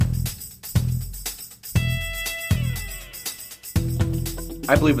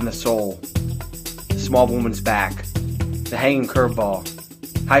I believe in the soul, the small woman's back, the hanging curveball,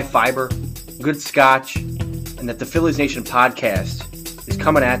 high fiber, good scotch, and that the Phillies Nation podcast is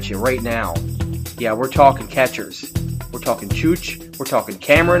coming at you right now. Yeah, we're talking catchers. We're talking Chooch. We're talking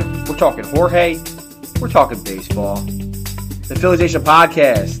Cameron. We're talking Jorge. We're talking baseball. The Phillies Nation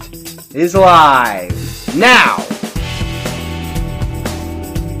podcast is live now.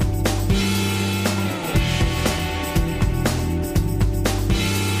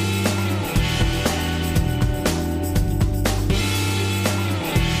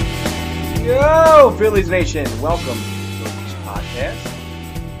 Yo, Phillies Nation. Welcome to the Phillies Nation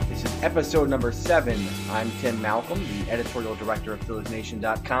podcast. This is episode number 7. I'm Tim Malcolm, the editorial director of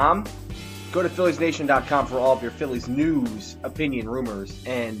PhilliesNation.com. Go to PhilliesNation.com for all of your Phillies news, opinion, rumors,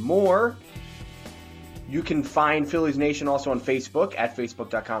 and more. You can find Phillies Nation also on Facebook at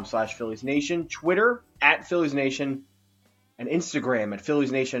Facebook.com/PhilliesNation, Twitter at Phillies Nation, and Instagram at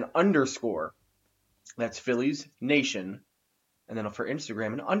PhilliesNation_. That's Phillies Nation. And then for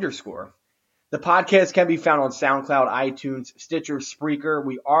Instagram, an underscore. The podcast can be found on SoundCloud, iTunes, Stitcher, Spreaker.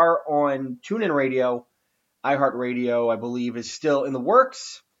 We are on TuneIn Radio. iHeartRadio, I believe, is still in the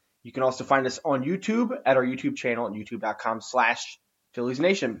works. You can also find us on YouTube at our YouTube channel at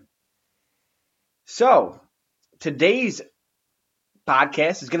youtube.com/PhilliesNation. So, today's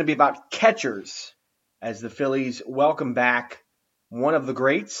podcast is going to be about catchers as the Phillies welcome back one of the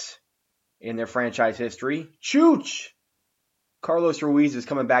greats in their franchise history, Chooch. Carlos Ruiz is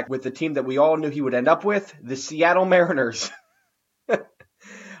coming back with the team that we all knew he would end up with, the Seattle Mariners. I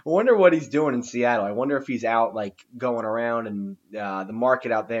wonder what he's doing in Seattle. I wonder if he's out like going around and the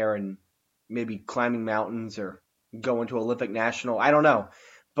market out there and maybe climbing mountains or going to Olympic National. I don't know.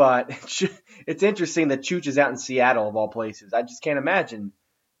 But it's interesting that Chooch is out in Seattle of all places. I just can't imagine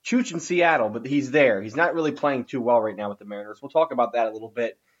Chooch in Seattle, but he's there. He's not really playing too well right now with the Mariners. We'll talk about that a little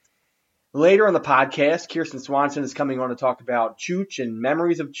bit. Later on the podcast, Kirsten Swanson is coming on to talk about Chooch and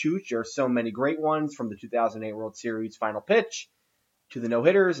memories of Chooch. There are so many great ones, from the 2008 World Series final pitch to the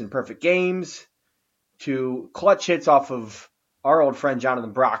no-hitters and perfect games to clutch hits off of our old friend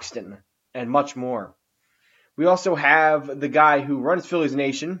Jonathan Broxton and much more. We also have the guy who runs Phillies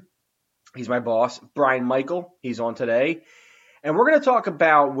Nation. He's my boss, Brian Michael. He's on today. And we're going to talk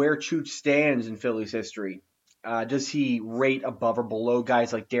about where Chooch stands in Phillies history. Does he rate above or below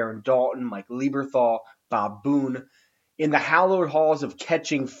guys like Darren Daulton, Mike Lieberthal, Bob Boone? In the hallowed halls of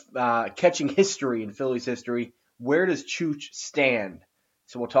catching history in Phillies history, where does Chooch stand?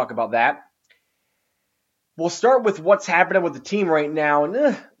 So we'll talk about that. We'll start with what's happening with the team right now.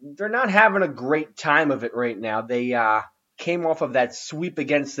 And they're not having a great time of it right now. They came off of that sweep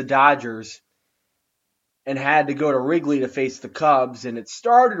against the Dodgers and had to go to Wrigley to face the Cubs, and it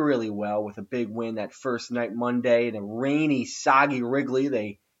started really well with a big win that first night Monday in a rainy, soggy Wrigley.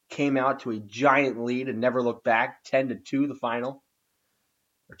 They came out to a giant lead and never looked back, 10-2 the final,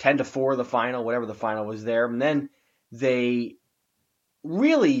 or 10-4 the final, whatever the final was there. And then they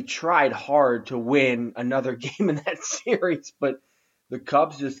really tried hard to win another game in that series, but the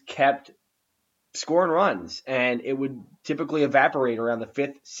Cubs just kept scoring runs, and it would typically evaporate around the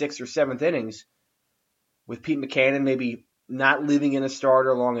 5th, 6th, or 7th innings, with Pete Mackanin maybe not leaving in a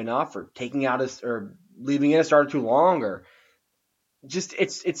starter long enough, or leaving in a starter too long, or just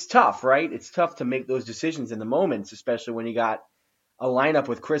it's tough, right? It's tough to make those decisions in the moments, especially when you got a lineup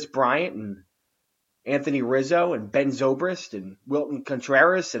with Chris Bryant and Anthony Rizzo and Ben Zobrist and Wilton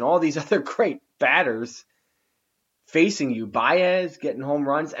Contreras and all these other great batters facing you. Baez getting home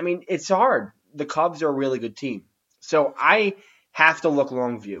runs. I mean, it's hard. The Cubs are a really good team. So I have to look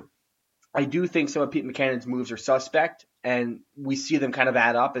long view. I do think some of Pete Mackanin's moves are suspect, and we see them kind of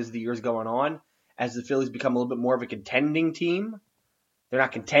add up as the year's going on, as the Phillies become a little bit more of a contending team. They're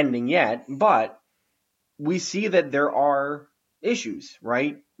not contending yet, but we see that there are issues,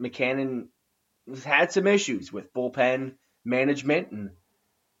 right? Mackanin has had some issues with bullpen management and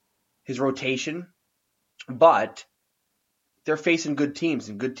his rotation, but they're facing good teams,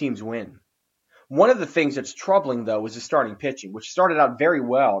 and good teams win. One of the things that's troubling, though, is the starting pitching, which started out very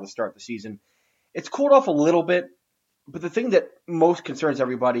well to start the season. It's cooled off a little bit, but the thing that most concerns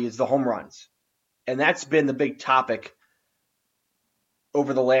everybody is the home runs. And that's been the big topic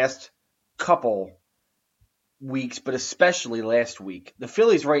over the last couple weeks, but especially last week. The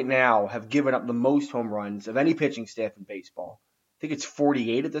Phillies right now have given up the most home runs of any pitching staff in baseball. I think it's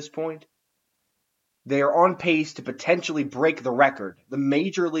 48 at this point. They are on pace to potentially break the record, the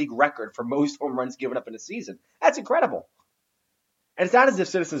major league record for most home runs given up in a season. That's incredible. And it's not as if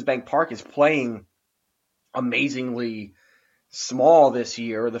Citizens Bank Park is playing amazingly small this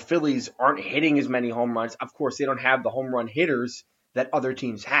year. The Phillies aren't hitting as many home runs. Of course, they don't have the home run hitters that other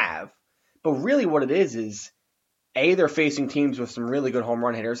teams have. But really what it is A, they're facing teams with some really good home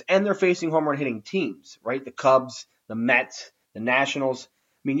run hitters, and they're facing home run hitting teams, right? The Cubs, the Mets, the Nationals.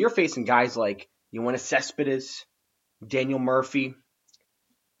 I mean, you're facing guys like Yoenis Cespedes, Daniel Murphy,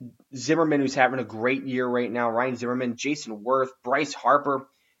 Zimmerman, who's having a great year right now, Ryan Zimmerman, Jason Worth, Bryce Harper.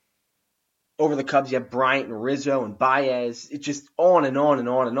 Over the Cubs, you have Bryant and Rizzo and Baez. It's just on and on and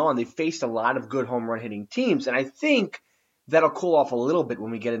on and on. They faced a lot of good home run hitting teams, and I think that'll cool off a little bit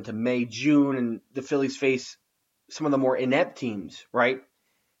when we get into May, June, and the Phillies face some of the more inept teams, right?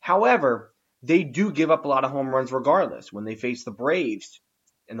 However, they do give up a lot of home runs regardless. When they face the Braves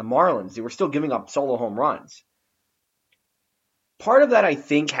and the Marlins, they were still giving up solo home runs. Part of that, I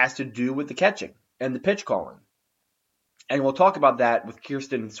think, has to do with the catching and the pitch calling. And we'll talk about that with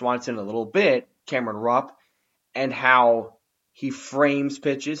Kirsten Swanson in a little bit, Cameron Rupp, and how he frames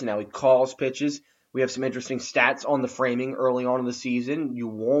pitches and how he calls pitches. We have some interesting stats on the framing early on in the season.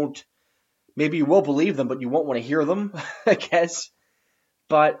 Maybe you will believe them, but you won't want to hear them, I guess.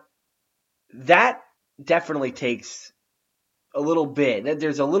 But that definitely takes a little bit.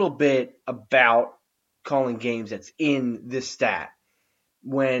 There's a little bit about calling games that's in this stat.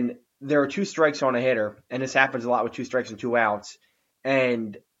 When there are 2 strikes on a hitter, and this happens a lot with 2 strikes and 2 outs,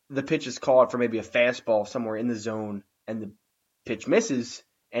 and the pitch is called for maybe a fastball somewhere in the zone, and the pitch misses,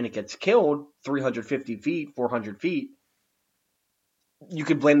 and it gets killed 350 feet, 400 feet, you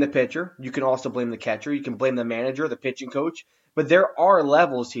can blame the pitcher. You can also blame the catcher. You can blame the manager, the pitching coach. But there are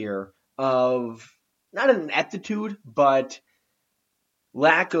levels here of not an ineptitude, but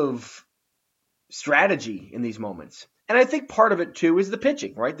lack of strategy in these moments. And I think part of it, too, is the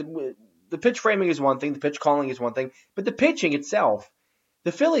pitching, right? The pitch framing is one thing. The pitch calling is one thing. But the pitching itself,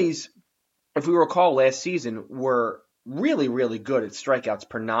 the Phillies, if we recall last season, were really, really good at strikeouts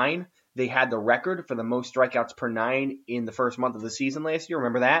per 9. They had the record for the most strikeouts per 9 in the first month of the season last year.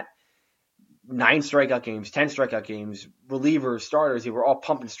 Remember that? 9 strikeout games, 10 strikeout games, relievers, starters, they were all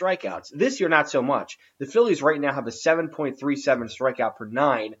pumping strikeouts. This year, not so much. The Phillies right now have a 7.37 strikeout per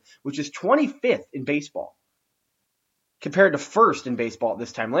 9, which is 25th in baseball, compared to first in baseball at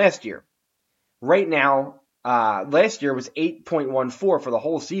this time last year. Right now, last year was 8.14 for the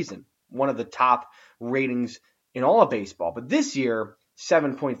whole season, one of the top ratings in all of baseball. But this year,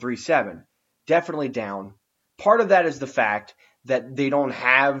 7.37, definitely down. Part of that is the fact that they don't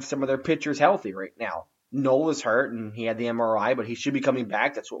have some of their pitchers healthy right now. Nola is hurt, and he had the MRI, but he should be coming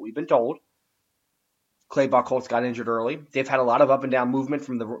back. That's what we've been told. Clay Buchholz got injured early. They've had a lot of up and down movement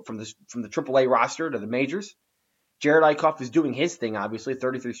from the AAA roster to the majors. Jared Eichhoff is doing his thing, obviously,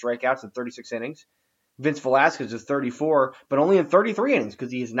 33 strikeouts in 36 innings. Vince Velasquez is 34, but only in 33 innings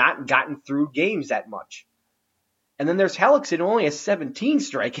because he has not gotten through games that much. And then there's Hellickson, who only has 17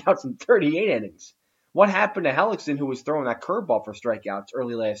 strikeouts in 38 innings. What happened to Hellickson, who was throwing that curveball for strikeouts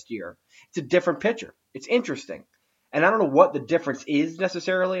early last year? It's a different pitcher. It's interesting. And I don't know what the difference is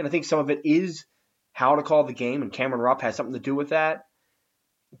necessarily, and I think some of it is how to call the game, and Cameron Rupp has something to do with that.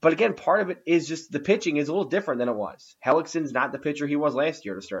 But again, part of it is just the pitching is a little different than it was. Hellickson's not the pitcher he was last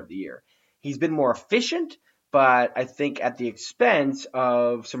year to start the year. He's been more efficient, but I think at the expense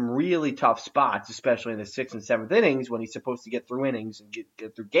of some really tough spots, especially in the 6th and 7th innings when he's supposed to get through innings and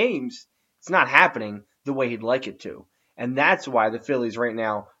get through games. It's not happening the way he'd like it to. And that's why the Phillies right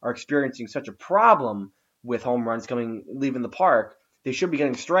now are experiencing such a problem with home runs leaving the park. They should be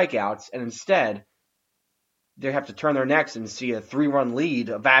getting strikeouts, and instead they have to turn their necks and see a 3-run lead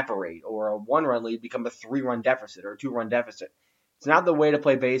evaporate or a 1-run lead become a 3-run deficit or a 2-run deficit. It's not the way to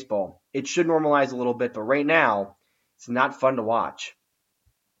play baseball. It should normalize a little bit, but right now it's not fun to watch.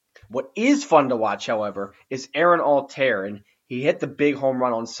 What is fun to watch, however, is Aaron Altair, and he hit the big home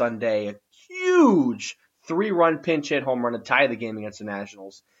run on Sunday, a huge 3-run pinch hit home run to tie the game against the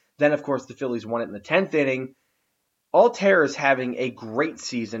Nationals. Then, of course, the Phillies won it in the 10th inning. Altair is having a great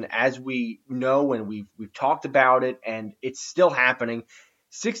season, as we know, and we've talked about it, and it's still happening.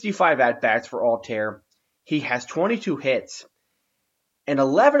 65 at-bats for Altair. He has 22 hits, and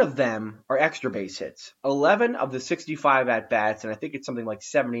 11 of them are extra base hits. 11 of the 65 at-bats, and I think it's something like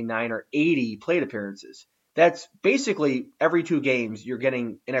 79 or 80 plate appearances. That's basically every 2 games you're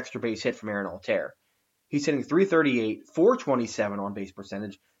getting an extra base hit from Aaron Altair. He's hitting .338, .427 on base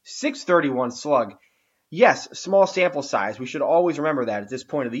percentage, .631 slug. Yes, small sample size. We should always remember that at this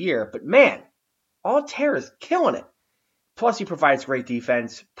point of the year. But man, Altair is killing it. Plus, he provides great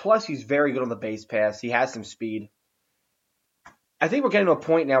defense. Plus, he's very good on the base pass. He has some speed. I think we're getting to a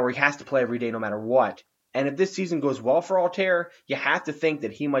point now where he has to play every day no matter what. And if this season goes well for Altair, you have to think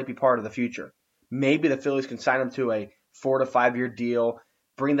that he might be part of the future. Maybe the Phillies can sign him to a 4 to 5 year deal,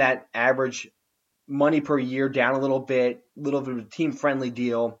 bring that average money per year down a little bit of a team-friendly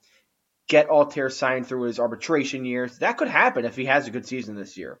deal, get Altair signed through his arbitration years. That could happen if he has a good season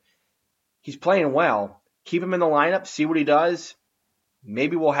this year. He's playing well. Keep him in the lineup, see what he does.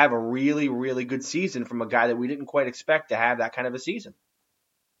 Maybe we'll have a really, really good season from a guy that we didn't quite expect to have that kind of a season.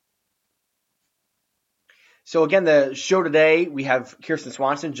 So again, the show today, we have Kirsten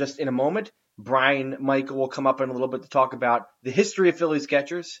Swanson just in a moment. Brian Michael will come up in a little bit to talk about the history of Phillies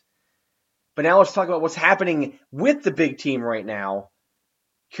catchers. But now let's talk about what's happening with the big team right now.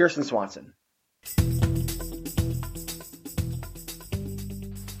 Kirsten Swanson.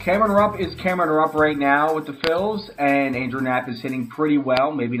 Cameron Rupp is Cameron Rupp right now with the Phils, and Andrew Knapp is hitting pretty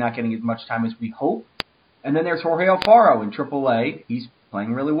well, maybe not getting as much time as we hope. And then there's Jorge Alfaro in AAA. He's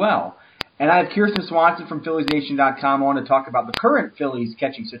playing really well. And I have Kirsten Swanson from PhilliesNation.com on to talk about the current Phillies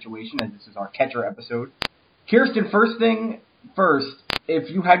catching situation, as this is our catcher episode. Kirsten, first thing first, if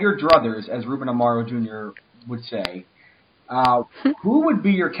you had your druthers, as Ruben Amaro Jr. would say, who would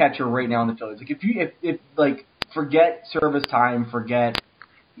be your catcher right now in the Phillies? Like if forget service time, forget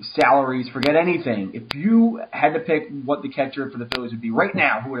salaries, forget anything. If you had to pick what the catcher for the Phillies would be right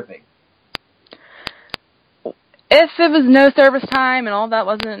now, who would it be? If it was no service time and all that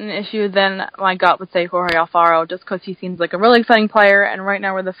wasn't an issue, then my gut would say Jorge Alfaro, just because he seems like a really exciting player. And right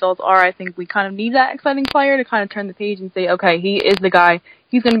now where the Phils are, I think we kind of need that exciting player to kind of turn the page and say, okay, he is the guy.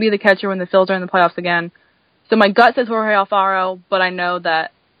 He's going to be the catcher when the Phils are in the playoffs again. So my gut says Jorge Alfaro, but I know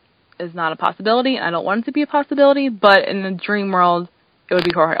that is not a possibility, and I don't want it to be a possibility. But in the dream world, it would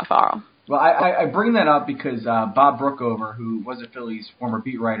be Jorge Alfaro. Well, I bring that up because Bob Brookover, who was a Phillies former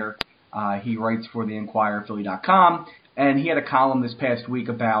beat writer, he writes for the Inquirer, Philly.com, and he had a column this past week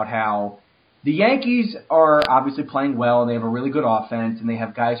about how the Yankees are obviously playing well, and they have a really good offense, and they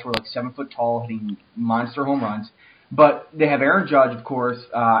have guys who are like 7 foot tall hitting monster home runs. But they have Aaron Judge, of course,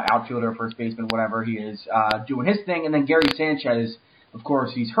 outfielder, first baseman, whatever he is, doing his thing, and then Gary Sanchez, of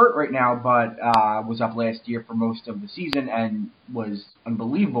course, he's hurt right now, but was up last year for most of the season and was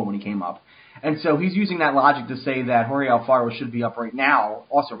unbelievable when he came up. And so he's using that logic to say that Jorge Alfaro should be up right now,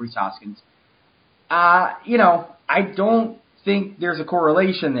 also Rhys Hoskins. I don't think there's a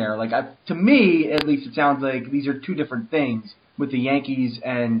correlation there. To me, at least, it sounds like these are two different things with the Yankees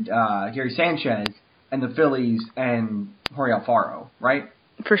and Gary Sanchez and the Phillies and Jorge Alfaro, right?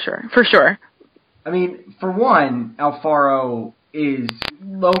 For sure. I mean, for one, Alfaro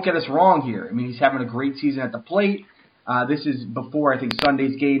don't get us wrong here. I mean, he's having a great season at the plate. This is before, I think,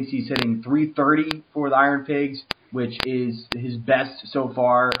 Sunday's games. He's hitting .330 for the Iron Pigs, which is his best so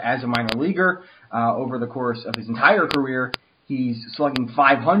far as a minor leaguer over the course of his entire career. He's slugging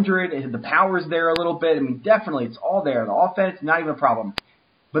 .500. The power's there a little bit. I mean, definitely, it's all there. The offense, not even a problem.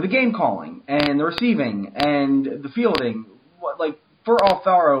 But the game calling and the receiving and the fielding, for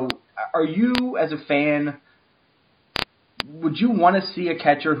Alfaro, are you, as a fan, would you want to see a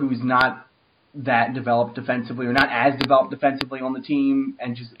catcher who's not that developed defensively or not as developed defensively on the team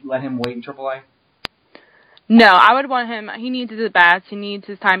and just let him wait in AAA? No, I would want him. He needs his at-bats. He needs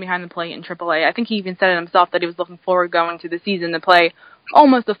his time behind the plate in AAA. I think he even said it himself that he was looking forward going to the season to play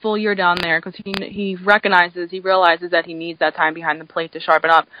almost a full year down there because he realizes that he needs that time behind the plate to sharpen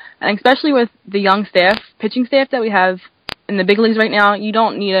up. And especially with the young pitching staff that we have in the big leagues right now, you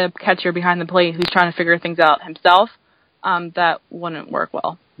don't need a catcher behind the plate who's trying to figure things out himself. That wouldn't work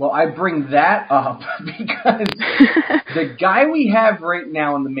well. Well, I bring that up because the guy we have right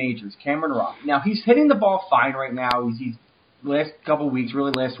now in the majors, Cameron Rupp, now he's hitting the ball fine right now. He's last couple weeks,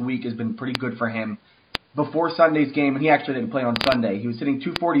 really last week, has been pretty good for him. Before Sunday's game, and he actually didn't play on Sunday, he was hitting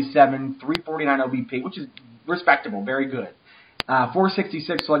 .247, .349 OBP, which is respectable, very good.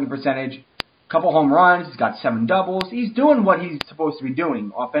 .466 slugging percentage, couple home runs, he's got 7 doubles. He's doing what he's supposed to be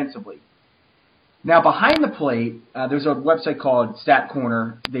doing offensively. Now, behind the plate, there's a website called Stat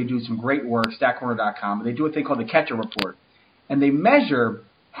Corner. They do some great work, statcorner.com. They do a thing called the Catcher Report. And they measure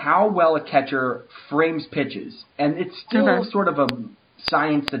how well a catcher frames pitches. And it's still sort of a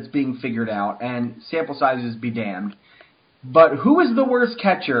science that's being figured out, and sample sizes be damned. But who is the worst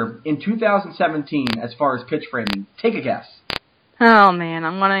catcher in 2017 as far as pitch framing? Take a guess. Oh, man,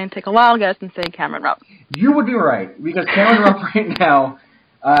 I'm going to take a wild guess and say Cameron Rupp. You would be right, because Cameron Rupp right now...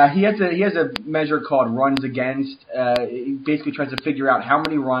 He has a measure called runs against. He basically tries to figure out how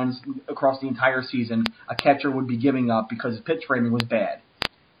many runs across the entire season a catcher would be giving up because his pitch framing was bad.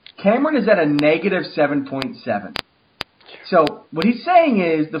 Cameron is at a negative 7.7. So what he's saying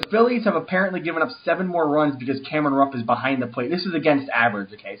is the Phillies have apparently given up 7 more runs because Cameron Rupp is behind the plate. This is against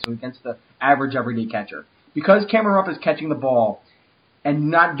average, okay? So against the average everyday catcher. Because Cameron Rupp is catching the ball and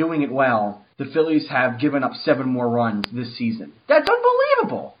not doing it well, the Phillies have given up 7 more runs this season. That's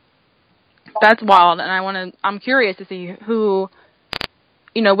unbelievable. That's wild, and I'm curious to see who,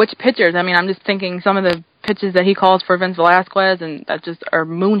 which pitchers. I mean, I'm just thinking some of the pitches that he calls for Vince Velasquez, and that just are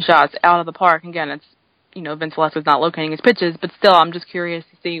moonshots out of the park. Again, it's, Vince Velasquez not locating his pitches, but still, I'm just curious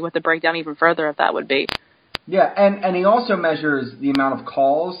to see what the breakdown even further of that would be. Yeah, and he also measures the amount of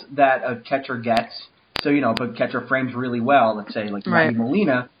calls that a catcher gets. So, if a catcher frames really well, let's say like Yadi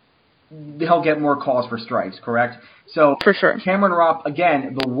Molina, he'll get more calls for strikes, correct? So for sure. Cameron Rupp,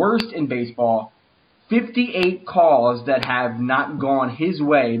 again, the worst in baseball, 58 calls that have not gone his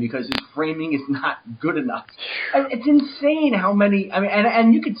way because his framing is not good enough. It's insane how many,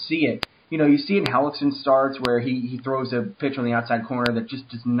 and you could see it. You see it in Hellickson starts where he throws a pitch on the outside corner that just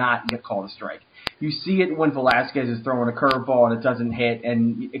does not get called a strike. You see it when Velasquez is throwing a curveball and it doesn't hit,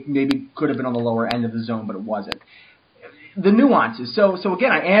 and it maybe could have been on the lower end of the zone, but it wasn't. The nuances. So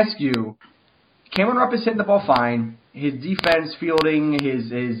again, I ask you, Cameron Rupp is hitting the ball fine. His defense, fielding,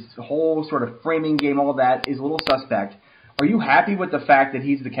 his whole sort of framing game, all that is a little suspect. Are you happy with the fact that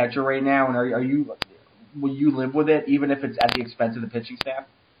he's the catcher right now, and will you live with it, even if it's at the expense of the pitching staff?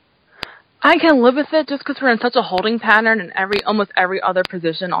 I can live with it just because we're in such a holding pattern in almost every other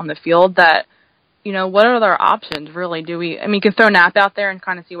position on the field that, what are our options, really? You can throw Knapp out there and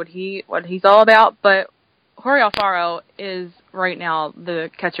kind of see what he's all about, but Jorge Alfaro is right now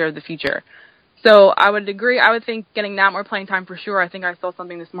the catcher of the future. So I would agree. I would think getting Knapp more playing time for sure. I think I saw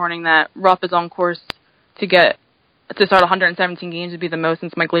something this morning that Rupp is on course to start 117 games would be the most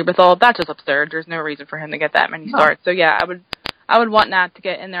since Mike Lieberthal. That's just absurd. There's no reason for him to get that many starts. So yeah, I would want Knapp to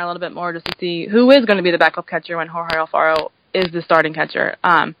get in there a little bit more just to see who is going to be the backup catcher when Jorge Alfaro is the starting catcher.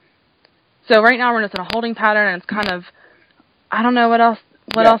 So right now we're just in a holding pattern, and it's kind of, I don't know what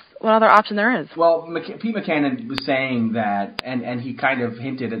other option there is. Well, Pete Mackanin was saying that, and he kind of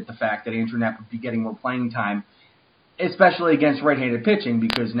hinted at the fact that Andrew Knapp would be getting more playing time, especially against right-handed pitching,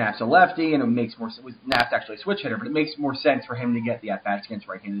 because Knapp's a lefty, and it makes more sense. Knapp's actually a switch hitter, but it makes more sense for him to get the at-bats against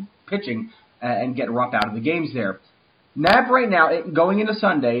right-handed pitching and get Rupp out of the games there. Knapp right now, going into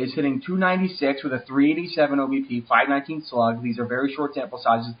Sunday, is hitting .296 with a .387 OBP, .519 slug. These are very short sample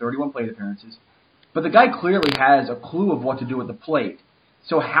sizes, 31 plate appearances. But the guy clearly has a clue of what to do at the plate.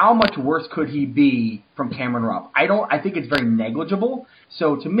 So how much worse could he be from Cameron Rupp? I think it's very negligible.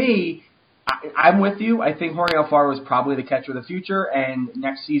 So to me, I'm with you. I think Jorge Alfaro is probably the catcher of the future, and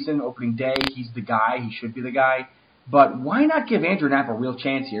next season, opening day, he's the guy. He should be the guy. But why not give Andrew Knapp a real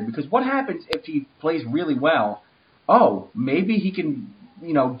chance here? Because what happens if he plays really well? Maybe he can,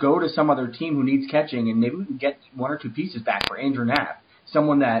 go to some other team who needs catching, and maybe we can get one or two pieces back for Andrew Knapp.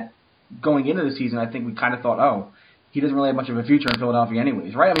 Someone that, going into the season, I think we kind of thought, he doesn't really have much of a future in Philadelphia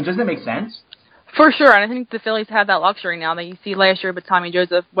anyways, right? Doesn't it make sense? For sure, and I think the Phillies have that luxury now that you see last year with Tommy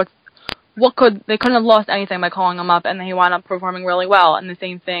Joseph. They couldn't have lost anything by calling him up, and he wound up performing really well. And the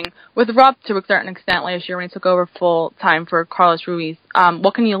same thing with Rupp to a certain extent last year when he took over full time for Carlos Ruiz.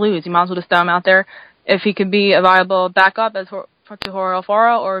 What can you lose? You might as well just throw him out there. If he could be a viable backup to Jorge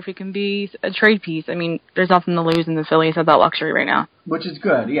Alfaro, or if he can be a trade piece. There's nothing to lose, and the Phillies have that luxury right now. Which is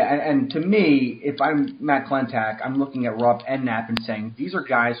good, yeah. And to me, if I'm Matt Klentak, I'm looking at Rupp and Knapp and saying, these are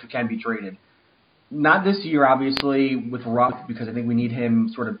guys who can be traded. Not this year, obviously, with Rupp, because I think we need him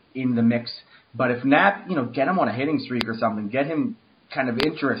sort of in the mix. But if Knapp, get him on a hitting streak or something, get him kind of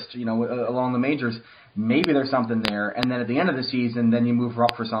interest, along the majors, maybe there's something there. And then at the end of the season, then you move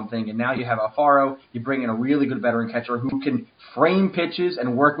Rupp for something, and now you have Alfaro. You bring in a really good veteran catcher who can frame pitches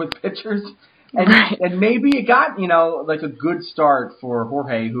and work with pitchers. And maybe you got, like a good start for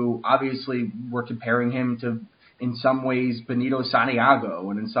Jorge, who obviously we're comparing him to, in some ways, Benito Santiago,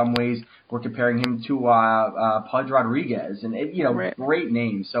 and in some ways we're comparing him to Pudge Rodriguez, and great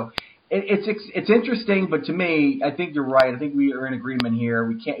names. So it's interesting, but to me, I think you're right. I think we are in agreement here.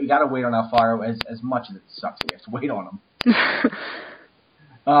 We got to wait on Alfaro as much as it sucks. We have to wait on him.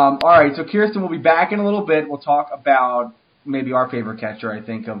 All right, so Kirsten will be back in a little bit. We'll talk about maybe our favorite catcher, I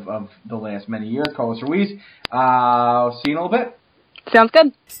think, of the last many years, Carlos Ruiz. See you in a little bit. Sounds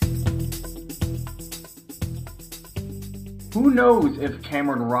good. Who knows if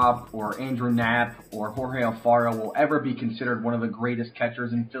Cameron Rupp or Andrew Knapp or Jorge Alfaro will ever be considered one of the greatest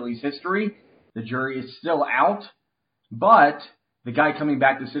catchers in Phillies history? The jury is still out. But the guy coming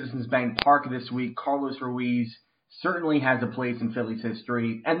back to Citizens Bank Park this week, Carlos Ruiz, certainly has a place in Phillies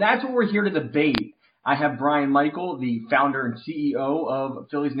history. And that's what we're here to debate. I have Brian Michael, the founder and CEO of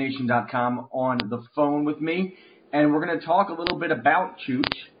PhilliesNation.com, on the phone with me. And we're going to talk a little bit about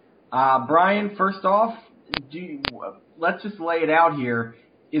Chooch. Brian, first off, let's just lay it out here.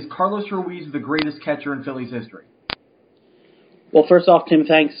 Is Carlos Ruiz the greatest catcher in Phillies history? Well, first off, Tim,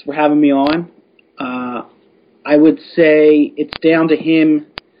 thanks for having me on. I would say it's down to him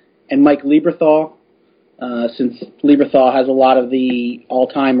and Mike Lieberthal, since Lieberthal has a lot of the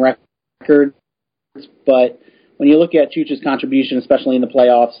all-time records. But when you look at Chooch's contribution, especially in the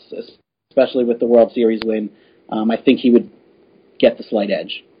playoffs, especially with the World Series win, I think he would get the slight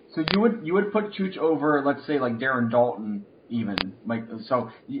edge. So you would put Chooch over, let's say, like Darren Daulton, even like so.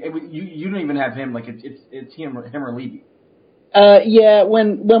 You don't even have him. Like it's him or Levy. Yeah,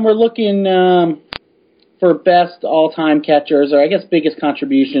 when we're looking for best all-time catchers, or I guess biggest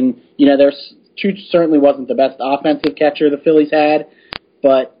contribution, Chooch certainly wasn't the best offensive catcher the Phillies had,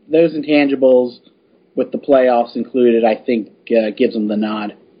 but those intangibles with the playoffs included, I think gives them the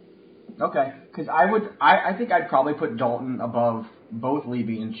nod. Okay, because I think I'd probably put Daulton above both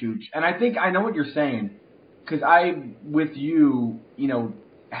Levy and Chooch, and I think I know what you're saying, because with you,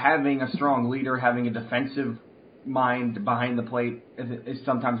 having a strong leader, having a defensive mind behind the plate is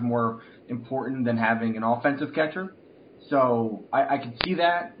sometimes more important than having an offensive catcher. So I can see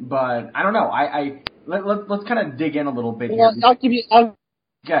that, but I don't know. Let's kind of dig in a little bit here. I'll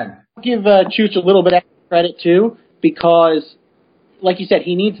give Chooch a little bit extra credit too, because, like you said,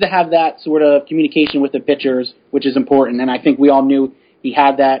 he needs to have that sort of communication with the pitchers, which is important, and I think we all knew he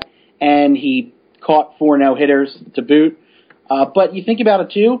had that, and he caught 4 no-hitters to boot. But you think about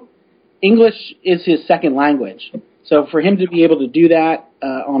it too, English is his second language. So for him to be able to do that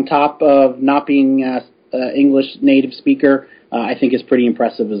on top of not being English native speaker, I think is pretty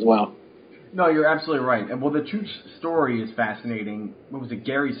impressive as well. No, you're absolutely right. Well, the Chooch story is fascinating. What was it,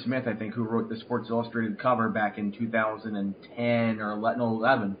 Gary Smith, I think, who wrote the Sports Illustrated cover back in 2010 or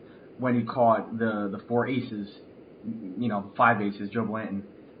 11 when he caught the 4 aces, 5 aces, Joe Blanton.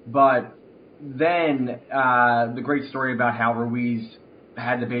 But then the great story about how Ruiz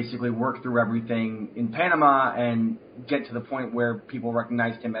had to basically work through everything in Panama and get to the point where people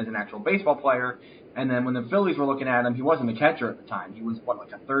recognized him as an actual baseball player. And then when the Phillies were looking at him, he wasn't a catcher at the time. He was,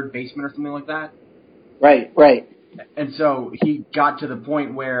 like a third baseman or something like that? Right. And so he got to the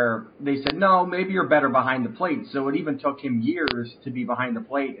point where they said, no, maybe you're better behind the plate. So it even took him years to be behind the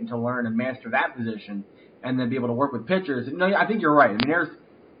plate and to learn and master that position and then be able to work with pitchers. No, I think you're right. I mean,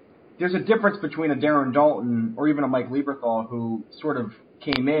 there's a difference between a Darren Daulton or even a Mike Lieberthal who sort of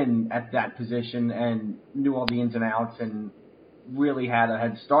came in at that position and knew all the ins and outs and really had a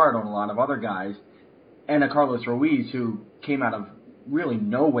head start on a lot of other guys, and a Carlos Ruiz who came out of really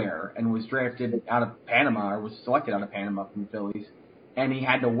nowhere and was drafted out of Panama or was selected out of Panama from the Phillies, and he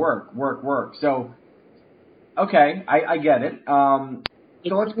had to work. So, okay, I get it. So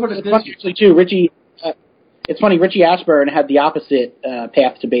let's put it this way. Actually, too, Richie. It's funny, Richie Ashburn had the opposite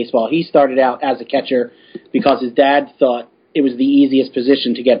path to baseball. He started out as a catcher because his dad thought it was the easiest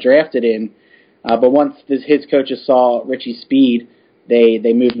position to get drafted in. But once his coaches saw Richie's speed,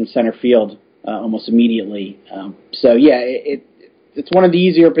 they moved him center field almost immediately. So, yeah, it's one of the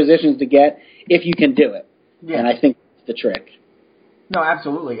easier positions to get if you can do it. Yeah. And I think that's the trick. No,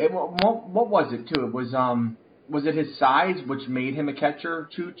 absolutely. What was it, too? It was it his size which made him a catcher,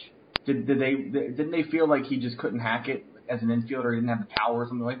 Chooch? Didn't they feel like he just couldn't hack it as an infielder? He didn't have the power or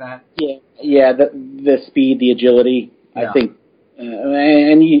something like that? Yeah. The speed, the agility, yeah. I think,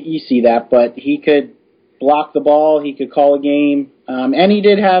 and you see that. But he could block the ball, he could call a game, and he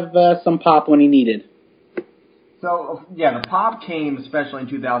did have some pop when he needed. So yeah, the pop came especially in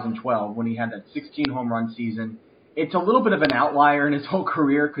 2012 when he had that 16 home run season. It's a little bit of an outlier in his whole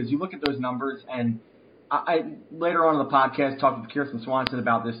career because you look at those numbers and. I later on in the podcast talked with Kirsten Swanson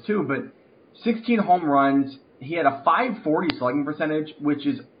about this too, but 16 home runs, he had a .540 slugging percentage, which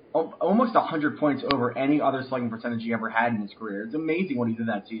is almost 100 points over any other slugging percentage he ever had in his career. It's amazing what he did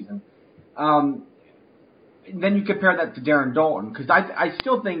that season. Then you compare that to Darren Daulton, because I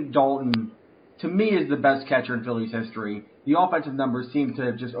still think Daulton, to me, is the best catcher in Phillies history. The offensive numbers seem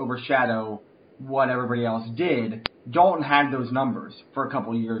to just overshadow what everybody else did. Daulton had those numbers for a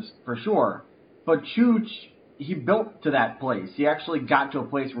couple of years for sure. But Chooch, he built to that place. He actually got to a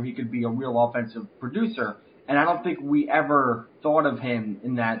place where he could be a real offensive producer, and I don't think we ever thought of him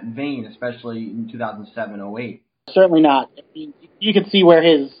in that vein, especially in 2007-08. Certainly not. You could see where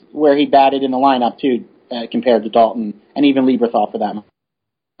he batted in the lineup too, compared to Daulton, and even Lieberthal for that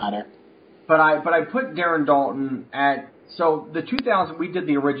matter. But I put Darren Daulton at the 2000. We did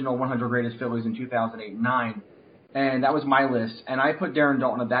the original 100 Greatest Phillies in 2008-09. And that was my list. And I put Darren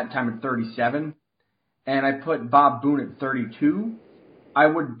Daulton at that time at 37. And I put Bob Boone at 32. I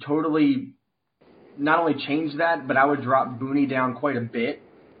would totally not only change that, but I would drop Booney down quite a bit.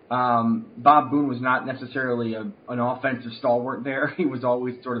 Bob Boone was not necessarily an offensive stalwart there. He was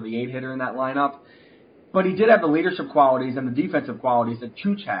always sort of the 8-hitter in that lineup. But he did have the leadership qualities and the defensive qualities that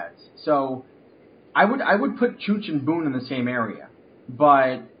Chooch has. So I would put Chooch and Boone in the same area.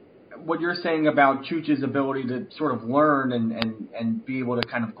 But what you're saying about Chooch's ability to sort of learn and be able to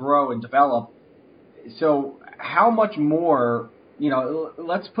kind of grow and develop. So how much more,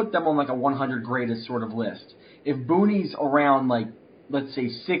 let's put them on like a 100 greatest sort of list. If Booney's around like, let's say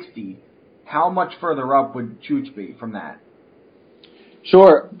 60, how much further up would Chooch be from that?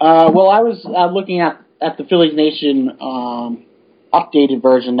 Sure. Well, I was looking at the Phillies Nation updated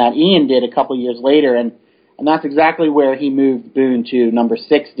version that Ian did a couple years later, and that's exactly where he moved Boone to number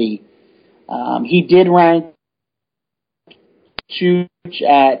 60. He did rank Chooch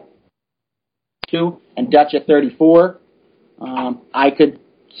at 2 and Dutch at 34. I could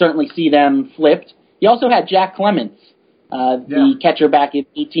certainly see them flipped. He also had Jack Clements, the catcher back in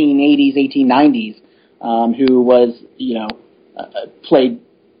 1880s, 1890s, who was, played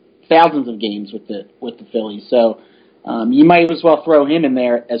thousands of games with the Phillies. So you might as well throw him in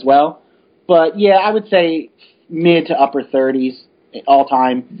there as well. But yeah, I would say mid to upper 30s all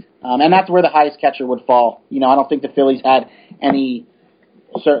time, and that's where the highest catcher would fall. I don't think the Phillies had any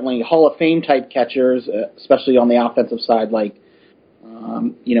certainly Hall of Fame type catchers, especially on the offensive side, like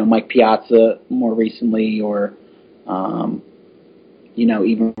Mike Piazza more recently, or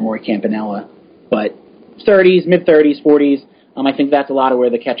even Roy Campanella. But 30s, mid 30s, 40s. I think that's a lot of where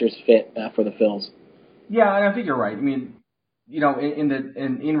the catchers fit for the Phils. Yeah, and I think you're right. I mean,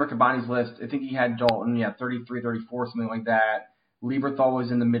 in Ian Riccaboni's list, I think he had Dalton, 33, 34, something like that. Lieberthal was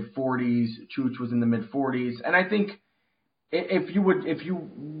in the mid 40s. Chooch was in the mid 40s, and I think if you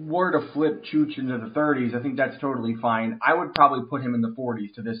were to flip Chooch into the 30s, I think that's totally fine. I would probably put him in the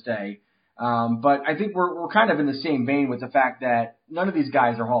 40s to this day. But I think we're kind of in the same vein with the fact that none of these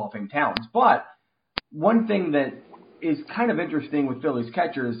guys are Hall of Fame talents. But one thing that is kind of interesting with Phillies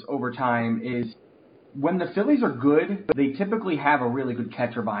catchers over time is when the Phillies are good, they typically have a really good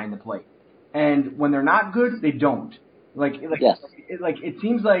catcher behind the plate. And when they're not good, they don't. Yes. It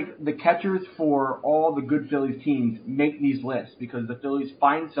seems like the catchers for all the good Phillies teams make these lists because the Phillies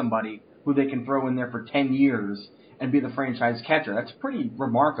find somebody who they can throw in there for 10 years and be the franchise catcher. That's pretty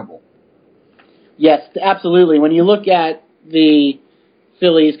remarkable. Yes, absolutely. When you look at the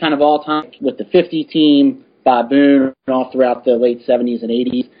Phillies kind of all time with the 50 team, Bob Boone, all throughout the late 70s and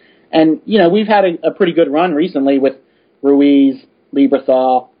 80s. And, we've had a pretty good run recently with Ruiz,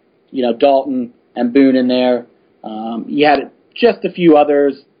 Lieberthal, Dalton, and Boone in there. You had just a few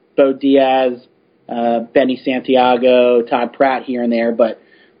others, Bo Diaz, Benny Santiago, Todd Pratt here and there. But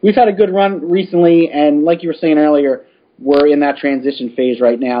we've had a good run recently, and like you were saying earlier, we're in that transition phase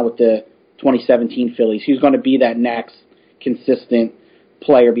right now with the 2017 Phillies. Who's going to be that next consistent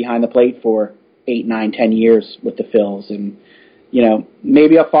player behind the plate for 8, 9, 10 years with the Phils? And,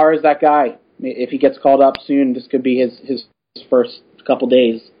 maybe Alfaro is that guy. If he gets called up soon, this could be his first couple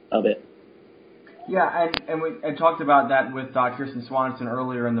days of it. Yeah, and we talked about that with Kirsten Swanson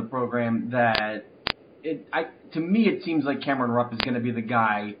earlier in the program, that to me it seems like Cameron Rupp is going to be the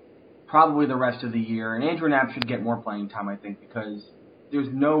guy probably the rest of the year. And Andrew Knapp should get more playing time, I think, because there's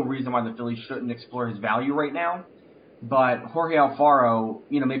no reason why the Phillies shouldn't explore his value right now. But Jorge Alfaro,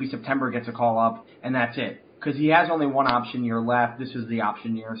 maybe September gets a call up, and that's it. Because he has only one option year left. This is the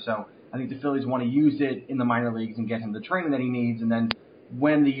option year, so I think the Phillies want to use it in the minor leagues and get him the training that he needs, and then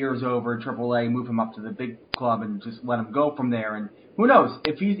when the year's over, AAA, move him up to the big club and just let him go from there. And who knows,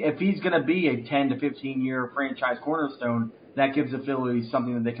 if he's going to be a 10 to 15 year franchise cornerstone, that gives the Phillies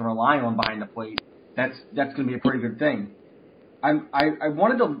something that they can rely on behind the plate. That's going to be a pretty good thing. I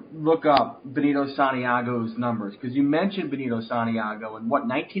wanted to look up Benito Santiago's numbers because you mentioned Benito Santiago, and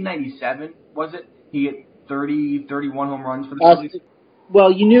 1997 was it? He hit 31 home runs for the Phillies.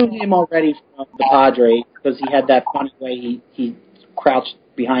 Well, you knew him already from the Padres because he had that funny way he crouched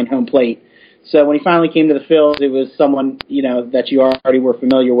behind home plate. So when he finally came to the Phils, it was someone that you already were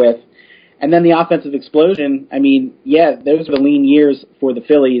familiar with. And then the offensive explosion. I mean, those were the lean years for the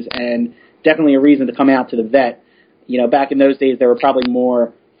Phillies, and definitely a reason to come out to the vet. Back in those days, there were probably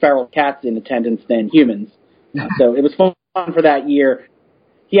more feral cats in attendance than humans. So it was fun for that year.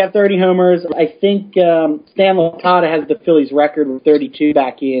 He had 30 homers. I think Stan Licata has the Phillies record with 32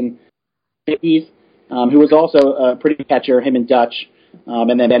 back in the 50s, who was also a pretty good catcher, him and Dutch,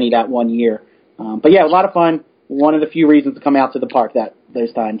 and then Benny that one year. But yeah, a lot of fun. One of the few reasons to come out to the park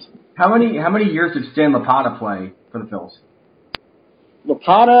those times. How many years did Stan Licata play for the Phils?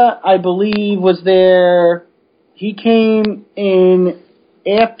 Licata, I believe, was there. He came in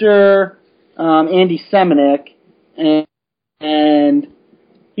after Andy Semenick, and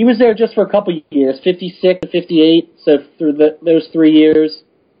he was there just for a couple of years, 56 to 58, so through those 3 years.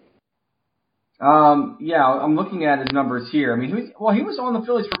 I'm looking at his numbers here. I mean, he was on the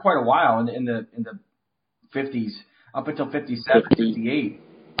Phillies for quite a while in the 50s, up until 57, 58.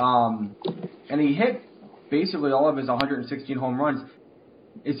 And he hit basically all of his 116 home runs.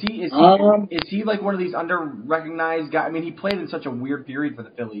 Is he like one of these under-recognized guys? I mean, he played in such a weird period for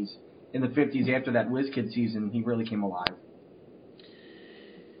the Phillies in the 50s after that WizKid season. He really came alive.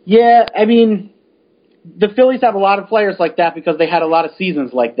 Yeah, I mean, the Phillies have a lot of players like that because they had a lot of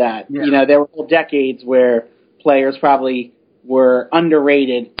seasons like that. Yeah. You know, there were whole decades where players probably were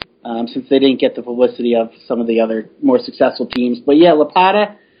underrated since they didn't get the publicity of some of the other more successful teams. But yeah,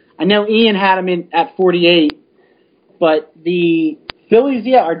 Lapata, I know Ian had him in at 48, but the Phillies,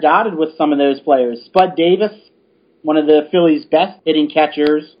 are dotted with some of those players. Spud Davis, one of the Phillies' best hitting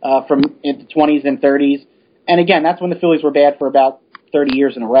catchers from in the 20s and 30s. And again, that's when the Phillies were bad for about 30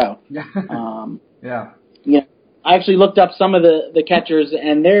 years in a row. Yeah. I actually looked up some of the catchers,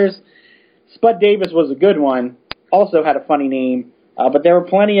 and Spud Davis was a good one. Also had a funny name, but there were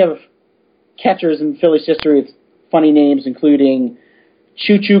plenty of catchers in Phillies history with funny names, including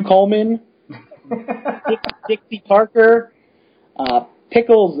Choo Choo Coleman, Dixie Parker,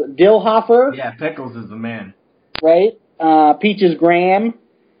 Pickles Dillhofer. Yeah, Pickles is the man. Right? Peaches Graham,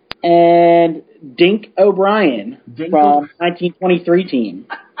 and Dink O'Brien from 1923 team.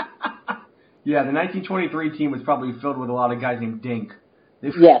 Yeah, the 1923 team was probably filled with a lot of guys named Dink.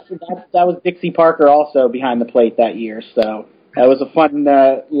 Yes, that was Dixie Parker also behind the plate that year, so that was a fun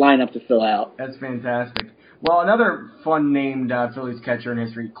lineup to fill out. That's fantastic. Well, another fun named Phillies catcher in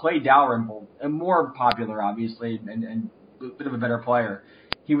history, Clay Dalrymple, and more popular, obviously, and a bit of a better player.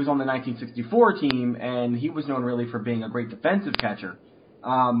 He was on the 1964 team, and he was known really for being a great defensive catcher.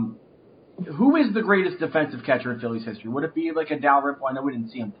 Who is the greatest defensive catcher in Phillies history? Would it be like a Dalrymple? I know we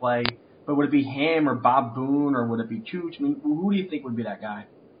didn't see him play, but would it be Ham or Bob Boone, or would it be Chooch? I mean, who do you think would be that guy?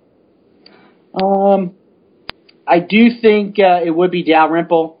 I do think it would be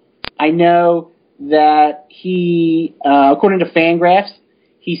Dalrymple. I know that he, according to Fangraphs,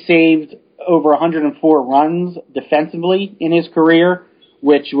 he saved over 104 runs defensively in his career,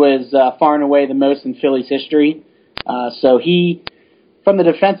 which was far and away the most in Phillies history. So he, from the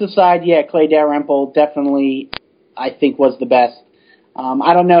defensive side, Clay Dalrymple definitely, I think, was the best.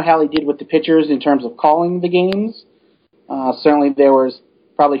 I don't know how he did with the pitchers in terms of calling the games. Certainly there was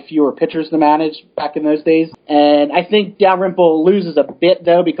probably fewer pitchers to manage back in those days. And I think Dalrymple loses a bit,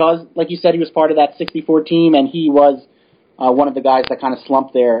 though, because, like you said, he was part of that 64 team, and he was one of the guys that kind of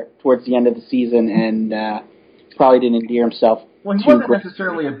slumped there towards the end of the season and probably didn't endear himself. Well, he wasn't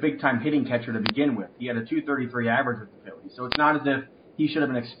necessarily a big-time hitting catcher to begin with. He had a .233 average with the Phillies, so it's not as if he should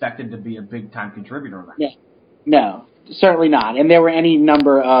have been expected to be a big-time contributor. Yeah. No, certainly not. And there were any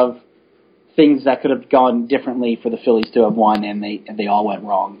number of things that could have gone differently for the Phillies to have won, and they all went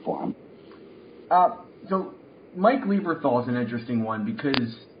wrong for him. So Mike Lieberthal is an interesting one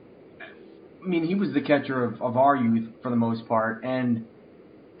because, I mean, he was the catcher of our youth for the most part, and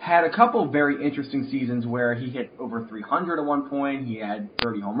had a couple very interesting seasons where he hit over 300 at one point. He had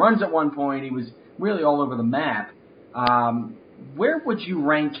 30 home runs at one point. He was really all over the map. Where would you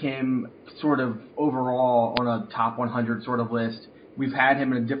rank him sort of overall on a top 100 sort of list? We've had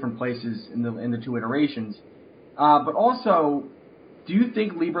him in different places in the two iterations. But also, do you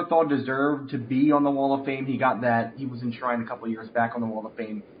think Lieberthal deserved to be on the Wall of Fame? He was enshrined a couple of years back on the Wall of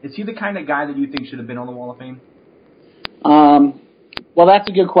Fame. Is he the kind of guy that you think should have been on the Wall of Fame? Well, that's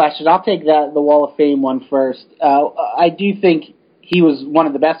a good question. I'll take the Wall of Fame one first. I do think he was one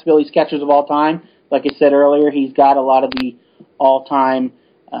of the best Phillies catchers of all time. Like I said earlier, he's got a lot of the all-time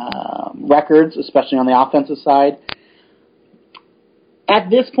records, especially on the offensive side. At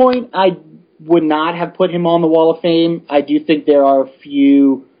this point, I would not have put him on the Wall of Fame. I do think there are a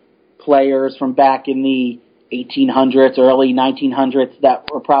few players from back in the 1800s, early 1900s that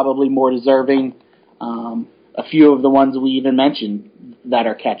were probably more deserving. A few of the ones we even mentioned that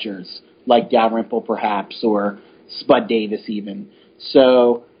are catchers, like Dalrymple perhaps, or Spud Davis even.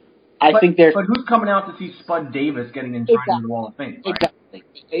 So I think there's... But who's coming out to see Spud Davis getting enshrined in the Wall of Fame? Right?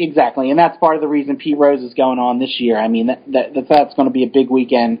 Exactly, and that's part of the reason Pete Rose is going on this year. I mean, that's going to be a big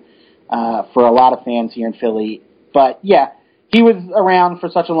weekend for a lot of fans here in Philly. But, yeah, he was around for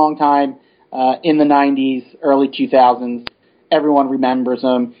such a long time in the 90s, early 2000s. Everyone remembers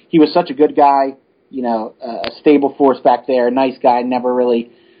him. He was such a good guy, you know, a stable force back there, a nice guy, never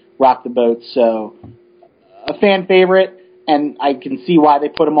really rocked the boat. So a fan favorite, and I can see why they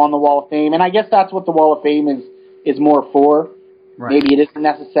put him on the Wall of Fame. And I guess that's what the Wall of Fame is more for. Right. Maybe it isn't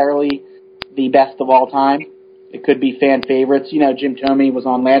necessarily the best of all time. It could be fan favorites. You know, Jim Thome was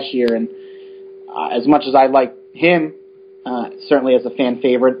on last year, and as much as I like him, certainly as a fan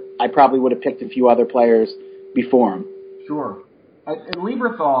favorite, I probably would have picked a few other players before him. Sure. And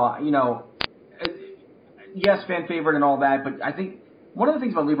Lieberthal, you know, yes, fan favorite and all that, but I think One of the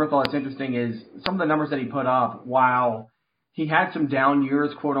things about Lieberthal that's interesting is some of the numbers that he put up, while he had some down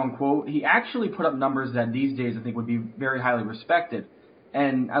years, quote unquote, he actually put up numbers that these days I think would be very highly respected.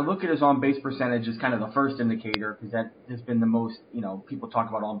 And I look at his on-base percentage as kind of the first indicator because that has been the most, people talk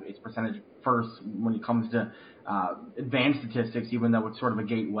about on-base percentage first when it comes to advanced statistics, even though it's sort of a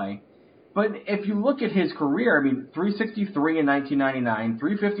gateway. But if you look at his career, I mean, 363 in 1999,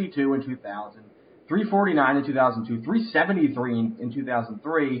 352 in 2000, 349 in 2002, 373 in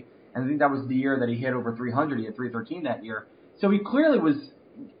 2003, and I think that was the year that he hit over 300. He had 313 that year. So he clearly was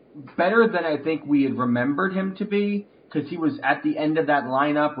better than I think we had remembered him to be, because he was at the end of that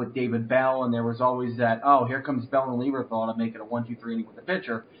lineup with David Bell, and there was always that, oh, here comes Bell and Lieberthal to make it a 1-2-3 inning with the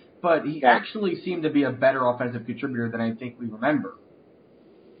pitcher. But he actually seemed to be a better offensive contributor than I think we remember.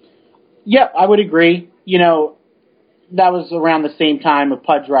 Yeah, I would agree. That was around the same time of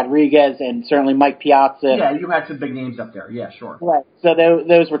Pudge Rodriguez and certainly Mike Piazza. Yeah, you had some big names up there. Yeah, sure. Right. So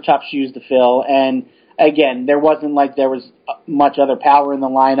those were tough shoes to fill. And, again, there wasn't like there was much other power in the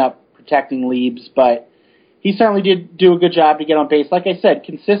lineup protecting Liebs, but he certainly did do a good job to get on base. Like I said,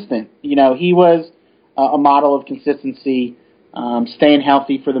 consistent. He was a model of consistency, staying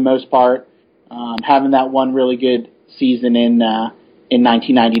healthy for the most part, having that one really good season in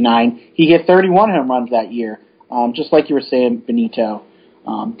 1999. He hit 31 home runs that year, just like you were saying Benito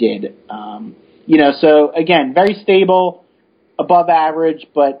did. So, again, very stable, above average,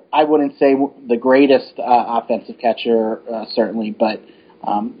 but I wouldn't say the greatest offensive catcher, certainly. But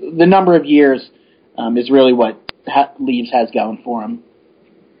the number of years is really what Liebs has going for him.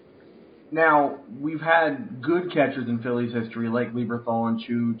 Now, we've had good catchers in Phillies history, like Lieberthal and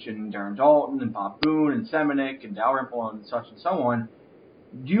Chooch and Darren Daulton and Bob Boone and Seminick and Dalrymple and such and so on.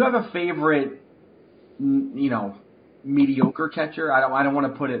 Do you have a favorite, mediocre catcher? I don't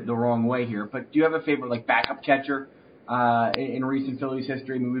want to put it the wrong way here, but do you have a favorite, like, backup catcher in recent Phillies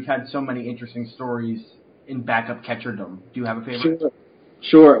history? I mean, we've had so many interesting stories in backup catcherdom. Do you have a favorite?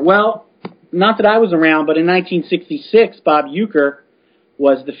 Sure. Well, not that I was around, but in 1966, Bob Uecker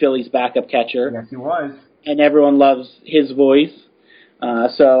was the Phillies' backup catcher. Yes, he was. And everyone loves his voice,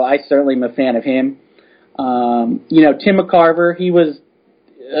 so I certainly am a fan of him. Tim McCarver, he was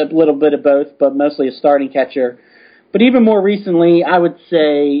a little bit of both, but mostly a starting catcher. But even more recently, I would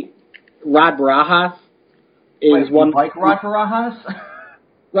say Rod Barajas is one. Like Rod Barajas?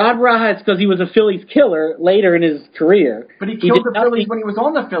 Rod Barajas, because he was a Phillies killer later in his career. But he killed the Phillies when he was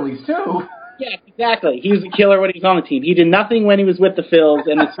on the Phillies, too. Yeah, exactly. He was a killer when he was on the team. He did nothing when he was with the Phils,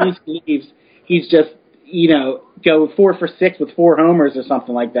 and as soon as he leaves, he's just, go 4 for 6 with 4 homers or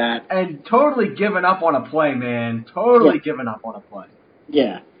something like that. And totally given up on a play, man. Totally given up on a play.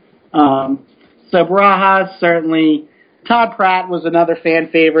 Yeah. So Barajas, certainly. Todd Pratt was another fan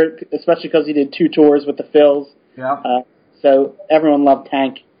favorite, especially because he did 2 tours with the Phils. Yeah. So everyone loved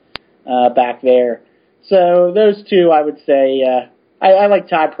Tank back there. So those two, I would say, I like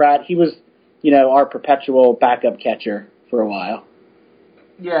Todd Pratt. He was, our perpetual backup catcher for a while.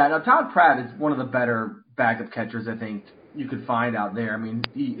 Yeah, now Todd Pratt is one of the better backup catchers I think you could find out there. I mean,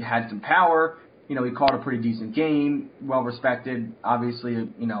 he had some power. He called a pretty decent game, well respected. Obviously,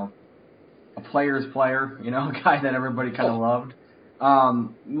 a player's player, a guy that everybody kind of loved.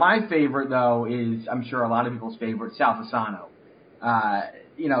 My favorite, though, is, I'm sure a lot of people's favorite, Sal Fasano.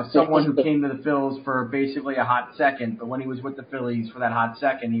 Someone who came to the Phils for basically a hot second, but when he was with the Phillies for that hot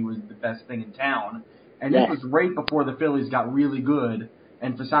second, he was the best thing in town. And this was right before the Phillies got really good,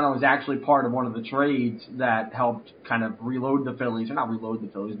 and Fasano was actually part of one of the trades that helped kind of reload the Phillies, or not reload the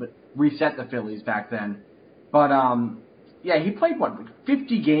Phillies, but reset the Phillies back then. But, he played,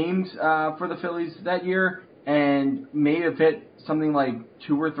 50 games for the Phillies that year, and may have hit something like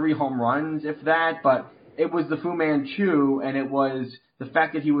 2 or 3 home runs, if that, but it was the Fu Manchu, and it was the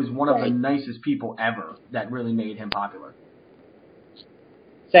fact that he was one of the nicest people ever that really made him popular.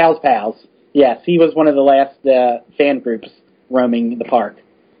 Sal's pals. Yes, he was one of the last fan groups roaming the park.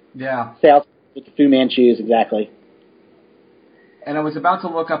 Yeah. Sal with the Fu Manchus, exactly. And I was about to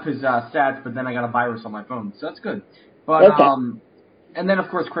look up his stats, but then I got a virus on my phone, so that's good. But and then, of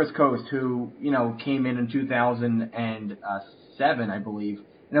course, Chris Coast, who, came in 2007, I believe.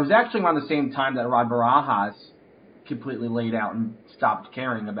 And it was actually around the same time that Rod Barajas completely laid out and stopped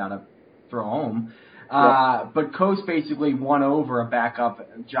caring about a throw home. But Coast basically won over a backup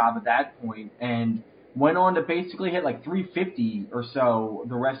job at that point and went on to basically hit like 350 or so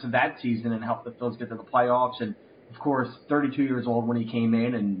the rest of that season and helped the Phils get to the playoffs. And, of course, 32 years old when he came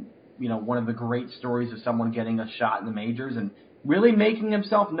in and, one of the great stories of someone getting a shot in the majors and really making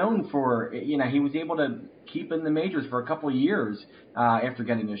himself known for, he was able to keep in the majors for a couple of years after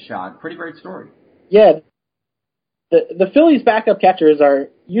getting his shot. Pretty great story. Yeah, the Phillies' backup catchers are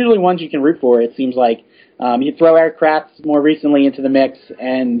usually ones you can root for. It seems like you throw Eric Kratz more recently into the mix,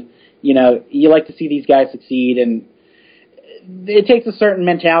 and you like to see these guys succeed. And it takes a certain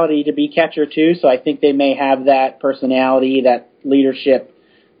mentality to be catcher too. So I think they may have that personality, that leadership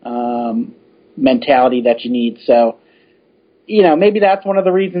mentality that you need. So maybe that's one of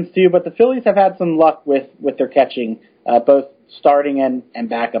the reasons too. But the Phillies have had some luck with their catching, both starting and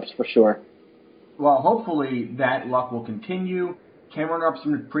backups for sure. Well, hopefully that luck will continue. Cameron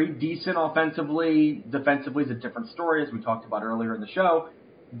Upson is pretty decent offensively. Defensively is a different story, as we talked about earlier in the show.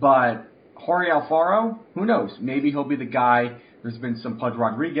 But Jorge Alfaro, who knows? Maybe he'll be the guy. There's been some Pudge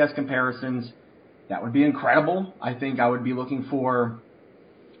Rodriguez comparisons. That would be incredible. I think I would be looking for,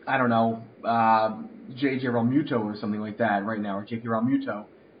 J.J. Realmuto or something like that right now, or J.P. Realmuto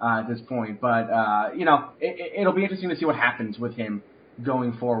at this point. But, it'll be interesting to see what happens with him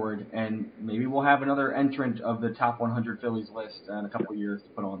going forward, and maybe we'll have another entrant of the top 100 Phillies list in a couple of years to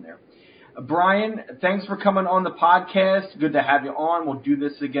put on there. Brian, thanks for coming on the podcast. Good to have you on. We'll do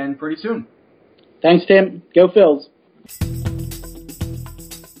this again pretty soon. Thanks, Tim. Go Phils.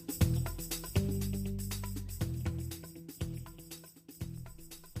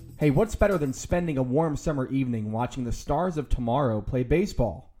 Hey, what's better than spending a warm summer evening watching the stars of tomorrow play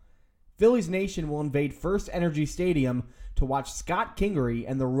baseball? Phillies Nation will invade First Energy Stadium to watch Scott Kingery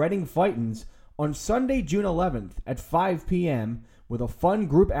and the Reading Fightins on Sunday, June 11th at 5 p.m. with a fun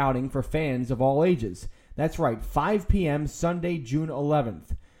group outing for fans of all ages. That's right, 5 p.m. Sunday, June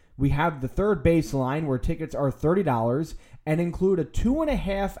 11th. We have the third baseline where tickets are $30 and include a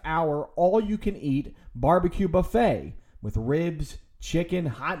 2.5-hour all-you-can-eat barbecue buffet with ribs, chicken,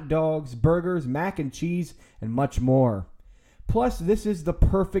 hot dogs, burgers, mac and cheese, and much more. Plus, this is the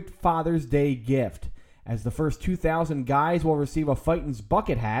perfect Father's Day gift, as the first 2,000 guys will receive a Fightins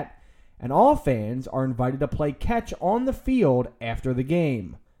bucket hat, and all fans are invited to play catch on the field after the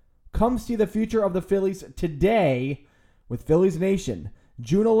game. Come see the future of the Phillies today with Phillies Nation,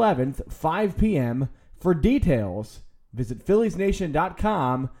 June 11th, 5 p.m. For details, visit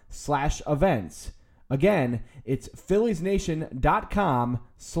philliesnation.com/events. Again, it's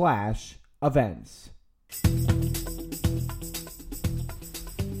philliesnation.com/events.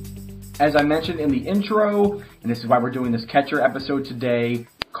 As I mentioned in the intro, and this is why we're doing this catcher episode today,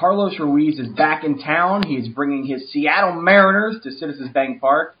 Carlos Ruiz is back in town. He is bringing his Seattle Mariners to Citizens Bank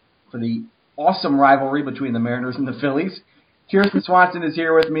Park for the awesome rivalry between the Mariners and the Phillies. Kirsten Swanson is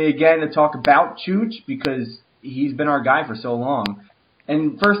here with me again to talk about Chooch because he's been our guy for so long.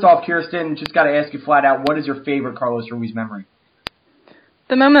 And first off, Kirsten, just got to ask you flat out, what is your favorite Carlos Ruiz memory?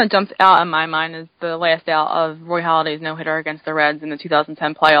 The moment that jumps out in my mind is the last out of Roy Halladay's no-hitter against the Reds in the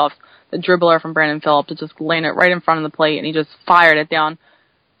 2010 playoffs. The dribbler from Brandon Phillips just laying it right in front of the plate, and he just fired it down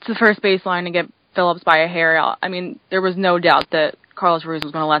to the first baseline to get Phillips by a hair out. I mean, there was no doubt that Carlos Ruiz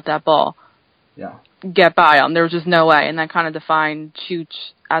was going to let that ball get by him. There was just no way, and that kind of defined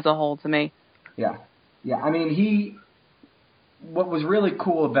Chooch as a whole to me. Yeah. I mean, what was really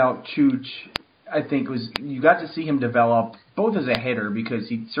cool about Chooch, I think, was you got to see him develop both as a hitter, because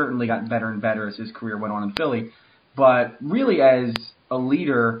he certainly got better and better as his career went on in Philly, but really as a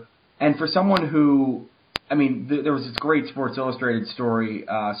leader. And for someone who, I mean, there was this great Sports Illustrated story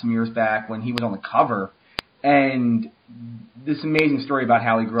some years back when he was on the cover, and this amazing story about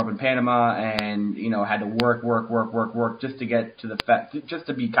how he grew up in Panama and, had to work just to get to just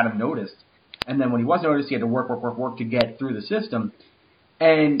to be kind of noticed. And then when he was noticed, he had to work to get through the system.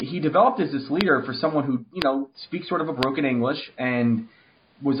 And he developed as this leader for someone who, speaks sort of a broken English and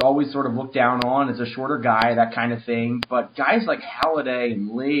was always sort of looked down on as a shorter guy, that kind of thing. But guys like Halladay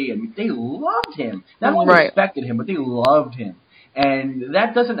and Lee, I mean, they loved him. Not only respected him, but they loved him. And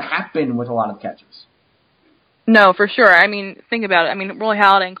that doesn't happen with a lot of catchers. No, for sure. I mean, think about it. I mean, Roy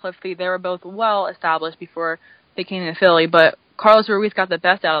Halladay and Cliff Lee, they were both well established before they came to Philly, but Carlos Ruiz got the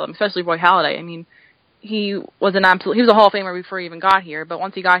best out of them, especially Roy Halladay. I mean, he was a Hall of Famer before he even got here, but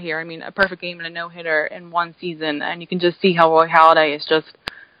once he got here, I mean, a perfect game and a no-hitter in one season, and you can just see how Roy Halladay is just,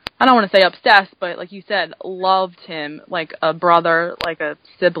 I don't want to say obsessed, but like you said, loved him like a brother, like a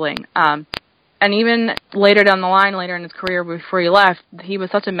sibling. And even later down the line, later in his career before he left, he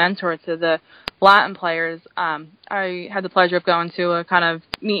was such a mentor to the Latin players. I had the pleasure of going to a kind of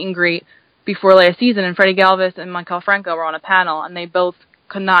meet and greet before last season, and Freddie Galvis and Michael Franco were on a panel, and they both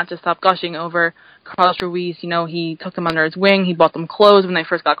could not just stop gushing over Carlos Ruiz. He took them under his wing. He bought them clothes when they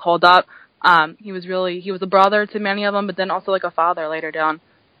first got called up. He was a brother to many of them, but then also like a father later down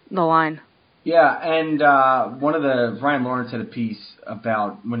the line. Yeah, and Brian Lawrence had a piece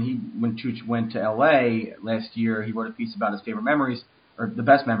about when Chooch went to L.A. last year. He wrote a piece about his favorite memories, or the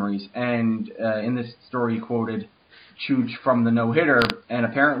best memories, and in this story he quoted Chooch from the no-hitter, and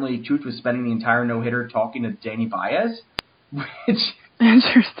apparently Chooch was spending the entire no-hitter talking to Danny Baez, which,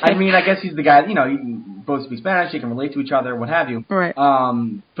 interesting. I mean, I guess he's the guy, he both speak Spanish, he can relate to each other, what have you. Right.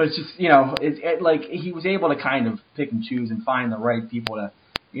 But it's just, like he was able to kind of pick and choose and find the right people to,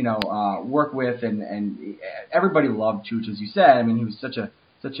 work with, and everybody loved Chooch, as you said. I mean, he was such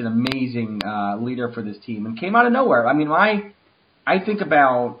an amazing leader for this team, and came out of nowhere. I mean, I think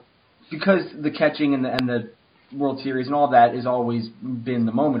about, because the catching and the World Series and all that has always been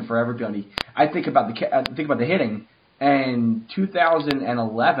the moment for everybody. I think about the hitting, and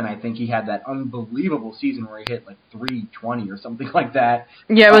 2011, I think he had that unbelievable season where he hit like 320 or something like that.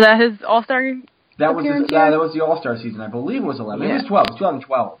 Yeah, was that his All-Star? That was the All-Star season. I believe it was 11. Yeah. It was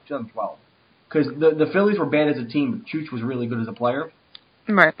 2012. Because the Phillies were bad as a team, but Chooch was really good as a player.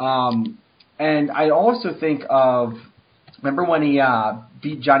 Right. And I also think of, remember when he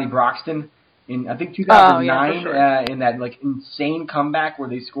beat Johnny Broxton in, I think, 2009, sure. In that like insane comeback where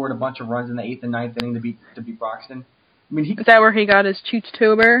they scored a bunch of runs in the 8th and 9th inning to beat Broxton. I mean, is that where he got his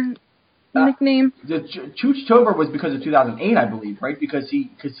Chooch-tober nickname? The Chooch-tober was because of 2008, I believe, right? Because he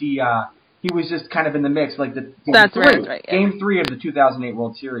was just kind of in the mix, like Game 3 right, yeah. Game 3 of the 2008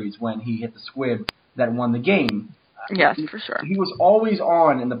 World Series when he hit the squib that won the game. Yes, for sure. He was always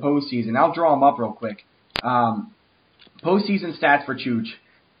on in the postseason. I'll draw him up real quick. Postseason stats for Chooch.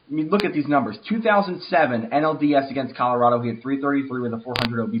 I mean, look at these numbers. 2007 NLDS against Colorado, he had 333 with a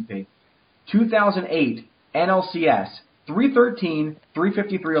 400 OBP. 2008 NLCS, 313,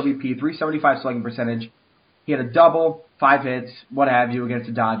 353 OBP, 375 slugging percentage. He had a double, 5 hits, what have you, against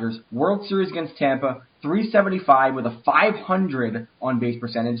the Dodgers. World Series against Tampa, 375 with a 500 on base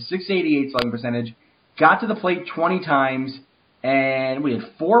percentage, 688 slugging percentage. Got to the plate 20 times, and we had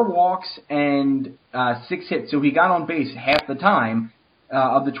 4 walks and 6 hits. So he got on base half the time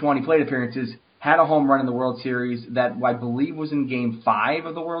of the 20 plate appearances. Had a home run in the World Series that I believe was in Game 5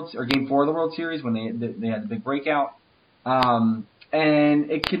 of the Game 4 of the World Series when they had the big breakout. And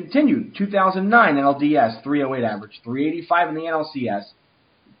it continued. 2009 NLDS, 308 average, 385 in the NLCS,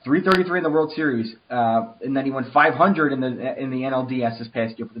 333 in the World Series, and then he went 500 in the NLDS this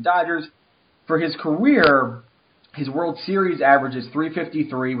past year for the Dodgers. For his career, his World Series average is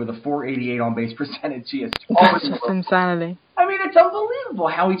 353 with a 488 on base percentage. He is That's just insanity. I mean, it's unbelievable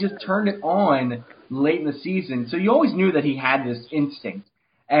how he just turned it on late in the season. So you always knew that he had this instinct.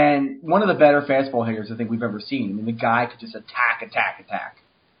 And one of the better fastball hitters I think we've ever seen. I mean, the guy could just attack.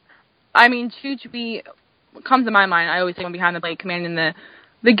 I mean, Chooch comes to my mind. I always think him behind the plate, commanding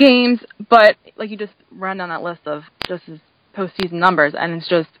the games. But like you just ran down that list of just his postseason numbers, and it's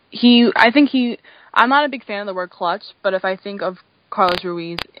just I'm not a big fan of the word clutch, but if I think of Carlos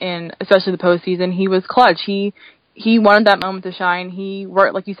Ruiz in especially the postseason, he was clutch. He wanted that moment to shine. He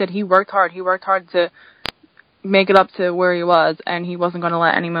worked, like you said, he worked hard. He worked hard to make it up to where he was, and he wasn't going to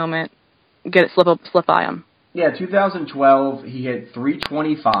let any moment slip by him. Yeah, 2012, he hit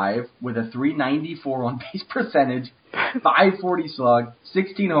 325 with a 394 on base percentage, 540 slug,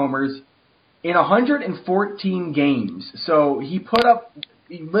 16 homers in 114 games. So he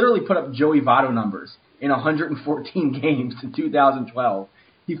literally put up Joey Votto numbers in 114 games in 2012.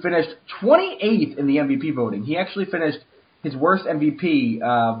 He finished 28th in the MVP voting. He actually finished his worst MVP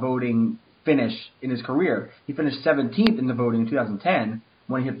voting finish in his career. He finished 17th in the voting in 2010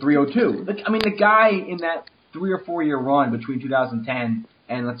 when he hit 302. I mean, the guy in that 3 or 4 year run between 2010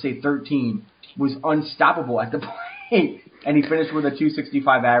 and let's say 13 was unstoppable at the plate, and he finished with a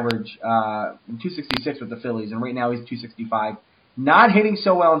 265 average, 266 with the Phillies, and right now he's 265. Not hitting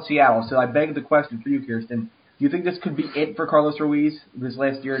so well in Seattle, so I beg the question for you, Kirsten. Do you think this could be it for Carlos Ruiz this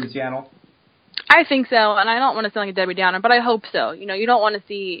last year in Seattle? I think so, and I don't want to sound like a Debbie Downer, but I hope so. You know, you don't want to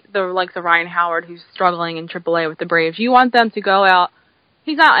see the Ryan Howard who's struggling in AAA with the Braves. You want them to go out.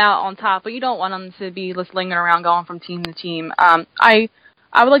 He's not out on top, but you don't want him to be just lingering around going from team to team. I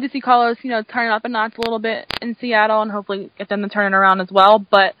would like to see Carlos, turn it up a notch a little bit in Seattle and hopefully get them to turn it around as well.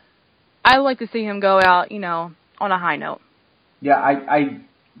 But I would like to see him go out, on a high note. Yeah, I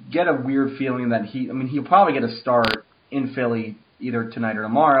get a weird feeling that he'll probably get a start in Philly either tonight or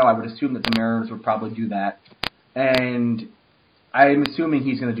tomorrow. I would assume that the Mariners would probably do that. And I'm assuming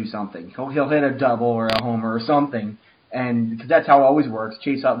he's going to do something. He'll hit a double or a homer or something. And because that's how it always works.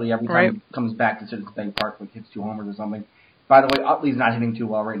 Chase Utley, every time he comes back to Citizens Bank Park, hits 2 homers or something. By the way, Utley's not hitting too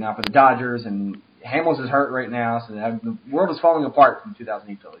well right now for the Dodgers, and Hamels is hurt right now, so the world is falling apart from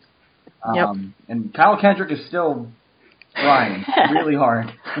 2008 Phillies. And Kyle Kendrick is still trying really hard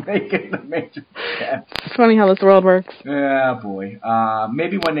to make it the major steps. It's funny how this world works. Yeah, boy.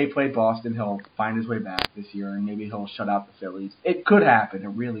 Maybe when they play Boston, he'll find his way back this year, and maybe he'll shut out the Phillies. It could happen. It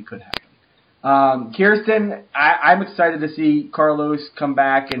really could happen. Kirsten, I'm excited to see Carlos come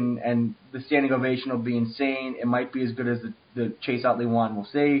back, and the standing ovation will be insane. It might be as good as the Chase Utley one. We'll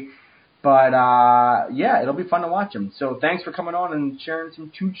see. But, yeah, it'll be fun to watch him. So thanks for coming on and sharing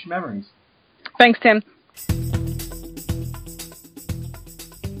some Chooch memories. Thanks, Tim.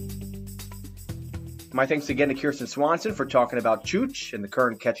 My thanks again to Kirsten Swanson for talking about Chooch and the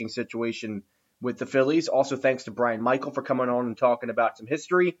current catching situation with the Phillies. Also thanks to Brian Michael for coming on and talking about some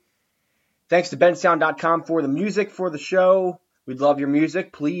history. Thanks to bensound.com for the music for the show. We'd love your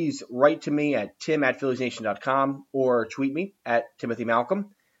music. Please write to me at tim@philliesnation.com or tweet me at Timothy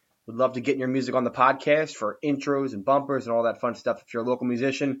Malcolm. We'd love to get your music on the podcast for intros and bumpers and all that fun stuff. If you're a local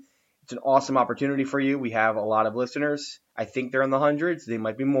musician, it's an awesome opportunity for you. We have a lot of listeners. I think they're in the hundreds. They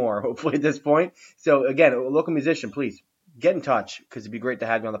might be more, hopefully, at this point. So, again, a local musician, please get in touch because it'd be great to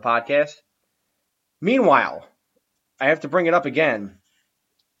have you on the podcast. Meanwhile, I have to bring it up again.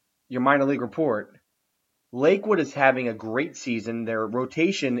 Your minor league report. Lakewood is having a great season. Their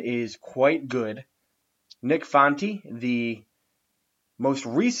rotation is quite good. Nick Fonte, the most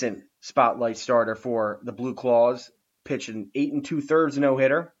recent spotlight starter for the Blue Claws, pitched an 8 2/3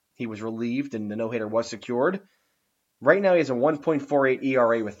 no-hitter. He was relieved, and the no-hitter was secured. Right now, he has a 1.48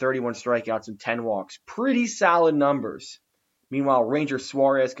 ERA with 31 strikeouts and 10 walks. Pretty solid numbers. Meanwhile, Ranger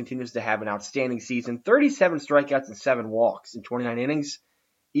Suarez continues to have an outstanding season. 37 strikeouts and 7 walks in 29 innings.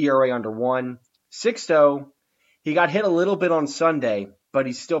 ERA under 1. 6-0. He got hit a little bit on Sunday, but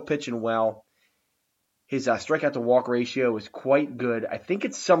he's still pitching well. His strikeout to walk ratio is quite good. I think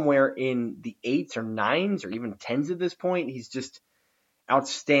it's somewhere in the 8s or 9s or even 10s at this point. He's just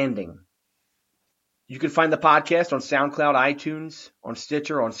outstanding. You can find the podcast on SoundCloud, iTunes, on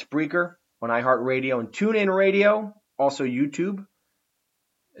Stitcher, on Spreaker, on iHeartRadio, and TuneIn Radio. Also YouTube,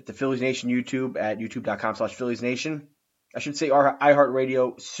 at the Phillies Nation YouTube at youtube.com/PhilliesNation. I should say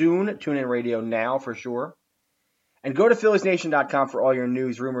iHeartRadio soon, TuneIn Radio now for sure. And go to PhilliesNation.com for all your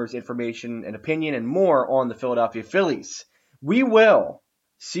news, rumors, information, and opinion, and more on the Philadelphia Phillies. We will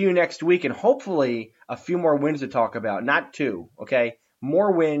see you next week, and hopefully a few more wins to talk about. Not 2, okay?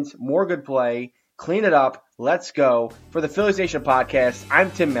 More wins, more good play. Clean it up. Let's go. For the Phillies Nation podcast,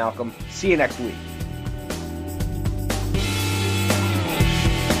 I'm Tim Malcolm. See you next week.